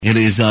It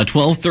is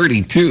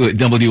 12:32 at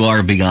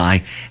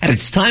WRBI, and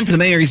it's time for the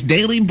Mayor's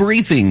Daily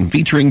Briefing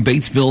featuring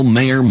Batesville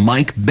Mayor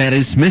Mike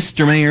Bettis.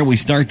 Mr. Mayor, we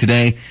start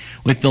today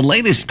with the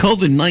latest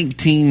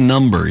COVID-19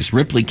 numbers.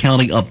 Ripley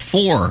County up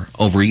 4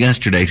 over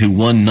yesterday to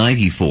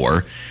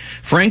 194.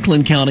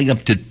 Franklin County up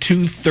to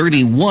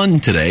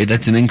 231 today.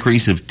 That's an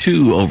increase of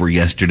 2 over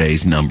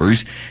yesterday's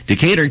numbers.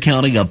 Decatur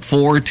County up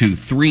 4 to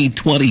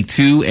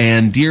 322,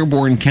 and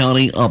Dearborn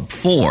County up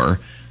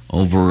 4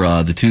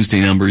 over the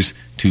Tuesday numbers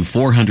to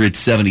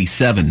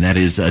 477. That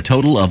is a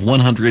total of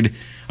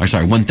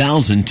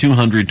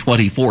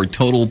 1,224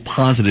 total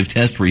positive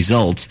test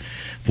results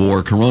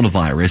for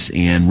coronavirus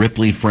in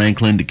Ripley,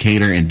 Franklin,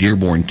 Decatur, and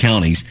Dearborn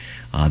counties.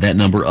 That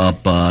number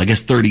up,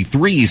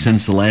 33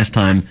 since the last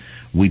time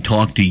we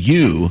talked to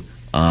you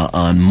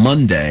on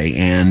Monday,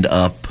 and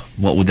up,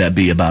 what would that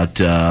be, about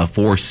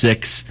 4,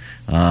 6,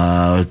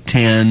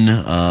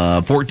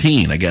 10,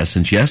 14, I guess,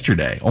 since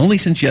yesterday. Only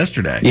since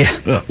yesterday. Yeah.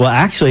 Ugh. Well,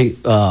 actually,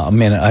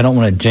 I don't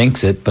want to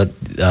jinx it, but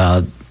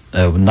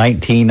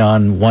 19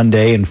 on one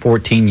day and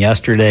 14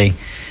 yesterday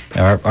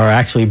are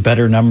actually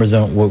better numbers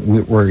than what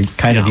we're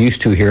kind of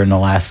used to here in the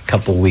last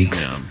couple of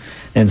weeks. Yeah.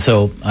 And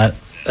so I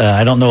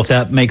don't know if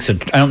I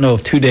don't know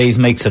if 2 days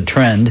makes a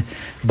trend,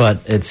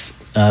 but it's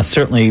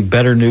certainly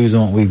better news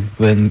than what we've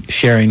been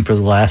sharing for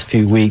the last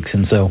few weeks.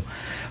 And so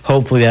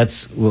hopefully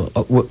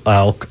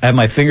I'll have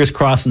my fingers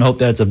crossed and hope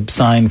that's a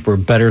sign for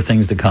better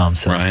things to come.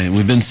 So. Right.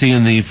 We've been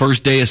seeing the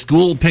first day of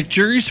school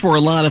pictures for a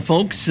lot of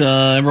folks.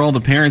 All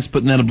the parents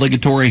putting that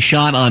obligatory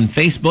shot on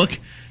Facebook.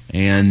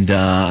 And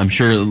I'm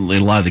sure a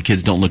lot of the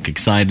kids don't look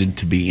excited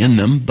to be in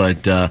them.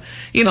 But,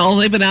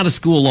 they've been out of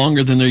school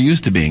longer than they're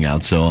used to being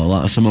out.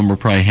 So some of them are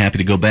probably happy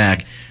to go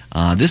back.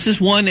 This is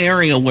one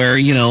area where,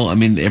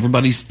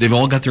 they've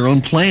all got their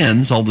own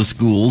plans, all the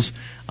schools,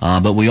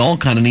 but we all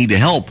kind of need to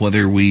help,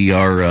 whether we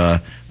are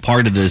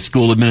part of the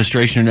school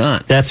administration or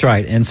not. That's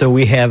right. And so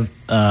we have,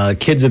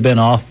 kids have been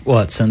off,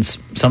 since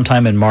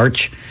sometime in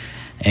March,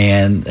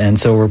 and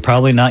so we're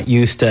probably not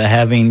used to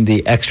having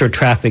the extra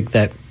traffic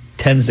that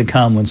tends to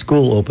come when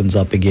school opens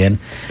up again.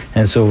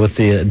 And so with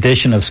the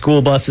addition of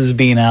school buses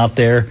being out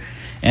there,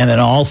 and then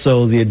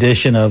also the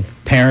addition of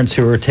parents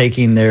who are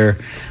taking their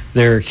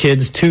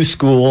kids to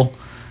school,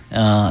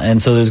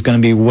 and so there's going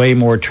to be way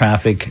more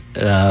traffic,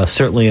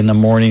 certainly in the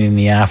morning, in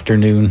the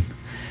afternoon,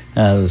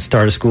 the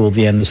start of school,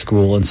 the end of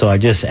school. And so I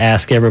just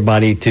ask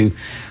everybody to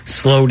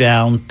slow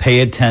down, pay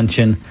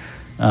attention.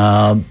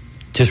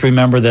 Just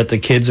remember that the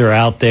kids are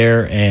out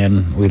there,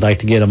 and we'd like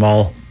to get them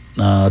all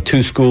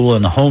to school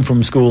and home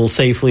from school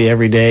safely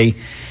every day.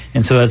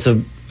 And so that's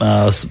a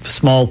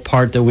small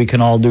part that we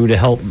can all do to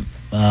help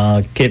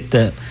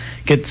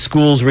get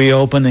schools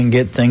reopened and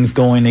get things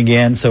going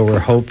again. So we're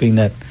hoping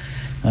that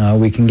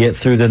we can get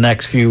through the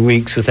next few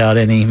weeks without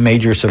any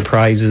major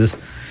surprises.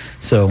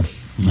 So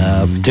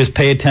just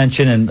pay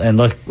attention and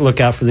look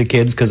out for the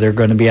kids, because they're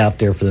going to be out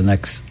there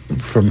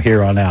from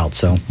here on out.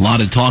 So a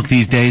lot of talk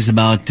these days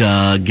about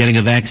getting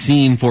a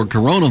vaccine for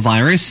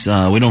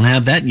coronavirus. We don't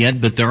have that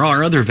yet, but there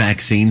are other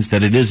vaccines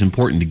that it is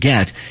important to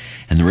get.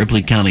 And the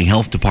Ripley County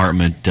Health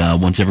Department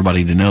wants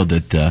everybody to know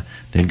that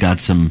they've got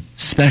some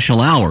special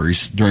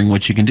hours during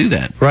which you can do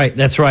that. Right,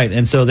 that's right.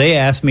 And so they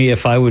asked me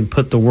if I would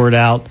put the word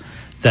out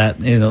that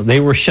they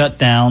were shut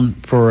down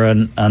for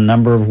a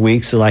number of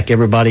weeks, like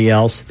everybody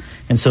else.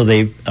 And so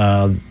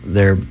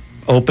they're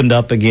opened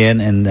up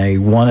again, and they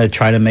want to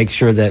try to make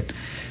sure that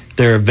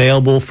they're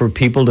available for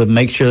people to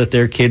make sure that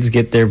their kids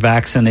get their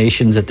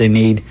vaccinations that they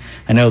need.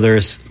 I know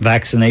there's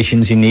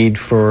vaccinations you need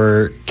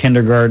for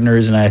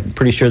kindergartners, and I'm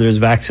pretty sure there's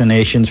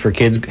vaccinations for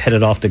kids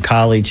headed off to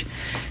college.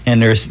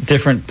 And there's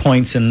different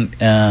points in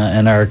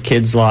our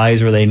kids'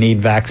 lives where they need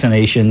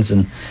vaccinations,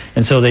 and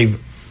so they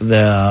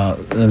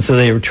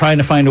were trying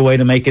to find a way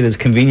to make it as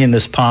convenient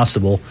as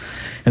possible.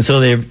 And so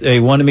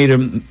they wanted me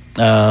to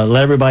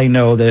let everybody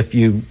know that if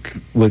you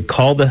would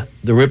call the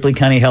Ripley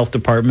County Health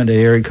Department at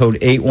area code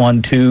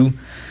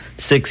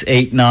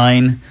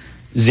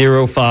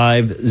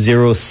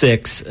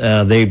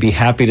 812-689-0506, they'd be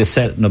happy to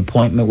set an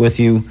appointment with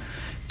you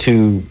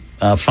to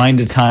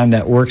find a time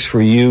that works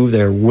for you.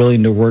 They're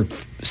willing to work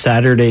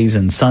Saturdays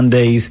and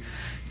Sundays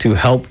to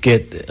help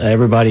get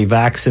everybody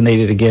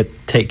vaccinated, to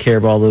take care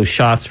of all those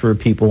shots for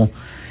people.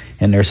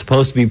 And they're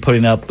supposed to be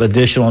putting up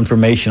additional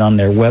information on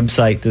their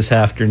website this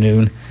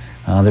afternoon.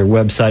 Their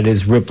website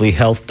is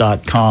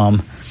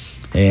ripleyhealth.com,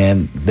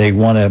 and they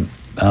want to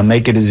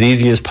make it as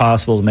easy as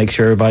possible to make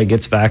sure everybody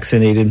gets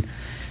vaccinated.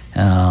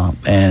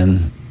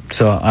 And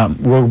so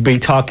we'll be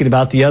talking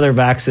about the other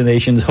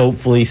vaccinations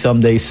hopefully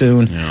someday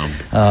soon. Yeah.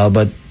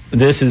 But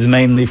this is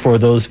mainly for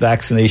those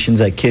vaccinations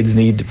that kids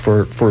need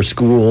for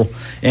school,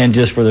 and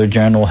just for their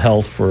general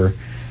health, for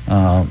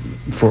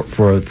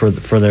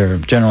their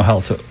general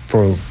health,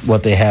 for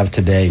what they have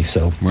today.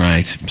 So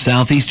right.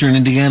 Southeastern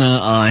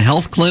Indiana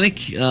Health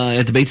Clinic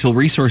at the Batesville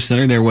Resource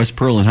Center there, West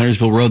Pearl and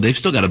Huntersville Road, they've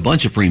still got a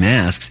bunch of free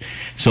masks.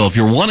 So if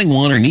you're wanting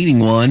one or needing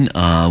one,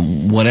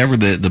 whatever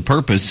the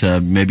purpose,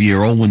 maybe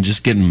your old one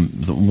just getting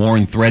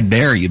worn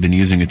threadbare, you've been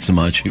using it so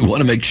much, you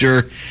want to make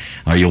sure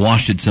or you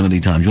washed it so many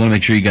times. You want to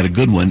make sure you got a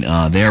good one.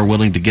 They are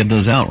willing to give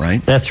those out,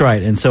 right? That's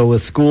right. And so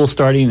with school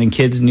starting and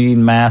kids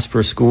needing masks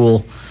for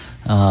school,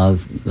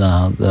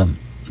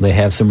 they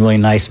have some really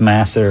nice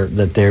masks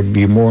that they'd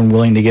be more than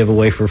willing to give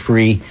away for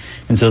free.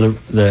 And so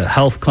the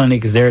health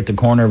clinic is there at the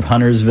corner of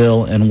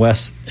Huntersville and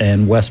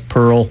West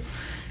Pearl,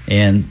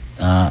 and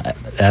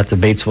at the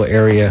Batesville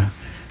area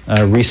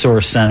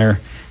resource center.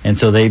 And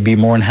so they'd be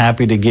more than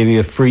happy to give you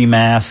a free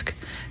mask.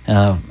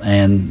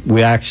 And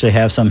we actually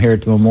have some here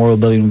at the Memorial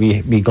Building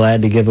we'd be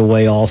glad to give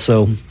away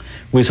also.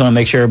 We just want to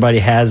make sure everybody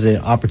has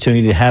the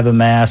opportunity to have a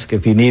mask.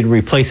 If you need a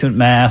replacement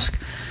mask,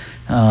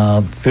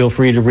 feel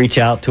free to reach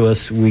out to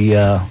us. We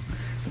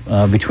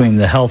between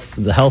the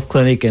health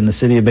clinic and the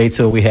city of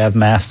Batesville, we have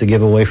masks to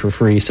give away for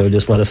free, so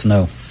just let us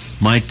know.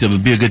 Might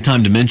be a good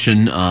time to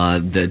mention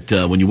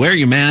that when you wear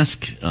your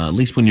mask, at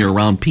least when you're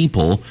around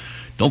people,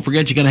 don't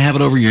forget you got to have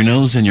it over your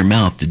nose and your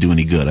mouth to do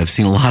any good. I've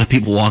seen a lot of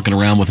people walking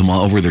around with them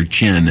all over their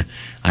chin.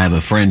 I have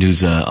a friend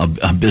who's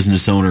a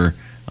business owner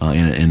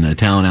in a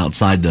town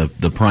outside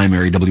the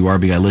primary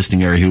WRBI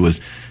listing area who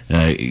was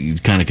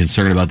kind of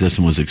concerned about this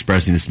and was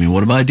expressing this to me.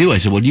 What do I do? I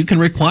said, well, you can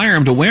require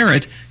them to wear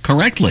it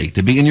correctly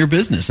to be in your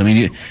business. I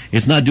mean,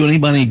 it's not doing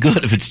anybody any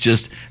good if it's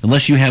just,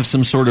 unless you have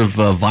some sort of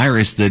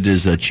virus that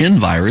is a chin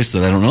virus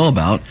that I don't know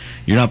about,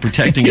 you're not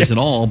protecting us at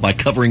all by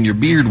covering your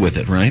beard with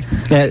it, right?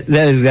 That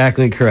is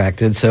exactly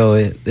correct. And so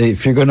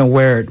if you're going to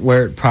wear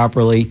it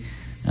properly.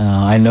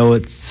 I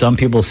know some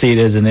people see it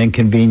as an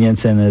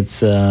inconvenience and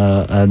it's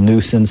a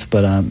nuisance,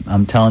 but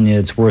I'm telling you,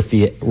 it's worth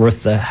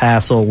the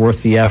hassle,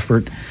 worth the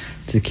effort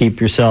to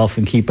keep yourself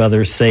and keep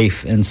others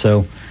safe. And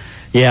so,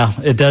 yeah,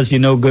 it does you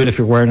no good if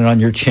you're wearing it on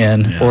your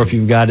chin or if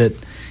you've got it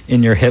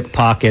in your hip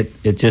pocket.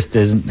 It just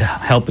isn't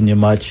helping you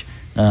much.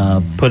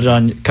 Put it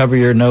on, cover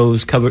your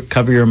nose,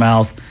 cover your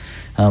mouth.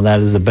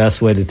 That is the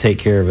best way to take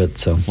care of it.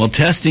 So, well,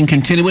 testing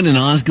continuing in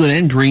Osgood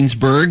and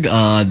Greensburg.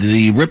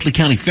 The Ripley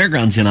County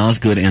Fairgrounds in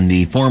Osgood and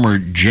the former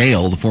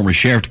jail, the former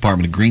sheriff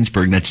department of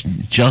Greensburg, that's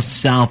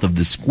just south of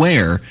the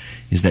square,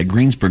 is that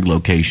Greensburg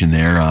location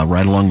there,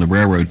 right along the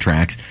railroad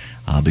tracks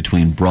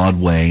between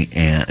Broadway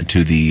and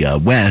to the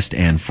west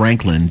and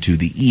Franklin to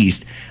the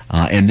east.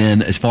 And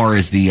then as far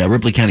as the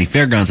Ripley County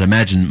Fairgrounds, I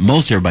imagine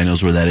most everybody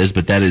knows where that is,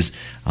 but that is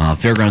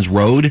Fairgrounds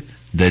Road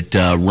that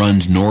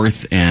runs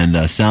north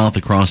and south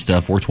across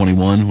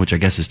 421, which I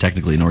guess is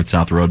technically a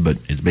north-south road, but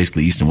it's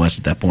basically east and west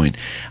at that point.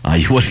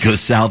 You want to go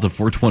south of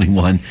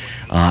 421,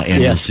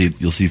 and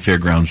you'll see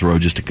Fairgrounds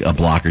Road just a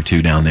block or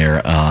two down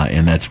there,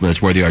 and that's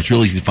where they are. It's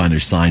really easy to find their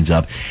signs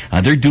up.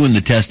 They're doing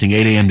the testing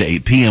 8 a.m. to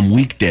 8 p.m.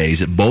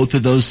 weekdays at both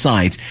of those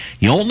sites.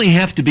 You only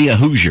have to be a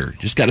Hoosier.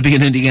 Just got to be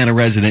an Indiana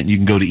resident, and you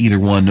can go to either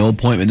one. No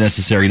appointment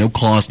necessary, no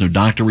cost, no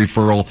doctor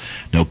referral,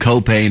 no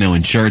copay, no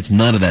insurance,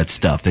 none of that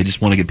stuff. They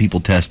just want to get people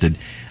tested.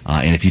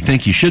 And if you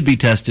think you should be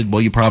tested,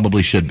 well, you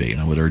probably should be. And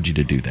I would urge you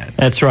to do that.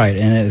 That's right.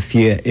 And if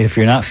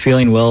you're not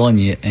feeling well and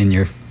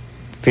you're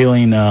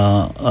feeling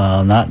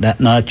not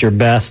at your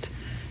best,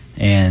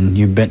 and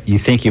you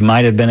think you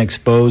might have been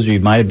exposed or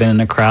you might have been in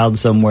a crowd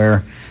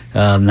somewhere,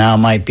 now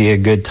might be a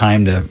good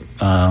time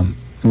to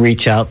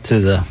reach out to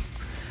the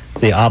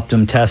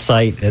Optum test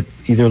site at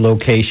either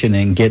location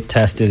and get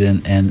tested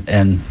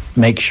and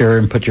make sure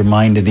and put your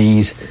mind at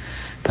ease.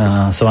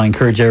 So I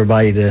encourage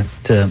everybody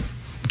to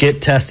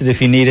get tested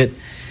if you need it.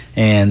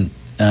 And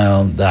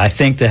I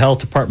think the health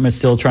department is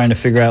still trying to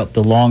figure out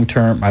the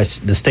long-term.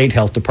 The state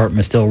health department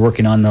is still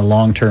working on the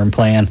long-term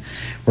plan.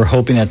 We're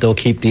hoping that they'll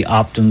keep the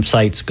Optum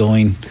sites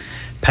going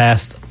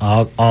past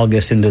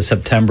August into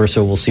September,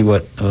 so we'll see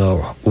what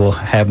we'll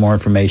have more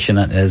information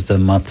as the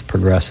month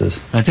progresses.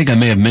 I think I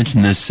may have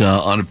mentioned this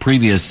on a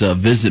previous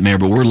visit, Mayor,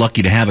 but we're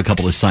lucky to have a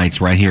couple of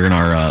sites right here in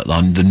our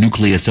on the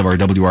nucleus of our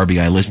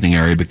WRBI listening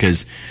area,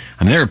 because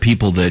I mean there are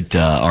people that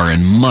are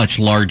in much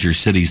larger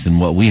cities than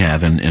what we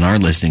have in our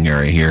listening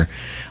area here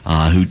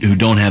who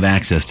don't have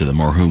access to them,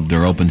 or who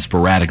they're open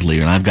sporadically,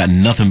 and I've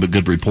gotten nothing but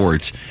good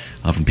reports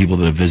from people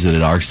that have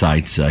visited our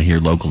sites here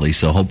locally.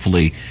 So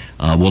hopefully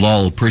we'll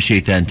all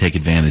appreciate that and take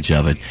advantage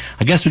of it.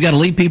 I guess we got to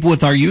leave people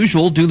with our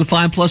usual, do the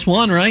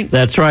 5+1, right?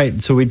 That's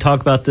right. So we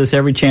talk about this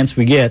every chance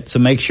we get. So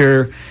make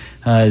sure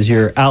as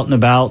you're out and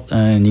about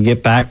and you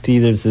get back to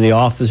either to the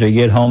office or you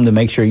get home, to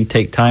make sure you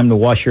take time to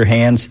wash your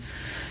hands.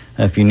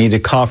 If you need to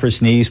cough or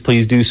sneeze,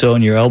 please do so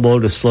in your elbow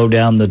to slow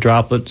down the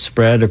droplet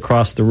spread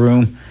across the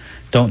room.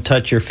 Don't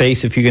touch your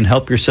face if you can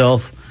help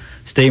yourself.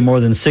 Stay more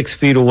than 6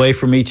 feet away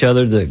from each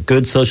other. The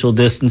good social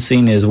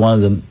distancing is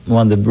one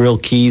of the real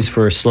keys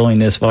for slowing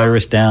this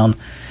virus down.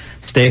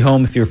 Stay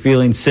home if you're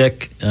feeling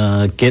sick.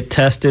 Get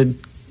tested.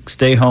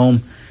 Stay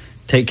home.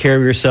 Take care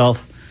of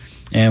yourself.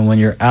 And when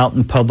you're out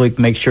in public,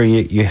 make sure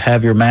you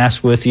have your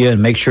mask with you and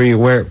make sure you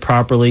wear it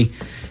properly.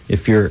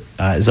 If you're,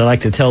 as I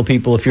like to tell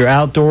people, if you're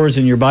outdoors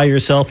and you're by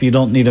yourself, you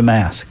don't need a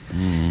mask.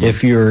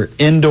 If you're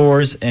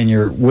indoors and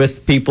you're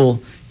with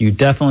people, you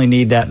definitely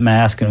need that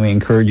mask, and we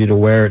encourage you to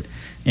wear it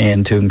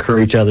and to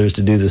encourage others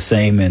to do the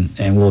same,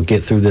 and we'll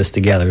get through this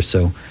together.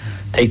 So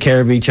take care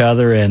of each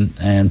other, and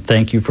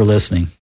thank you for listening.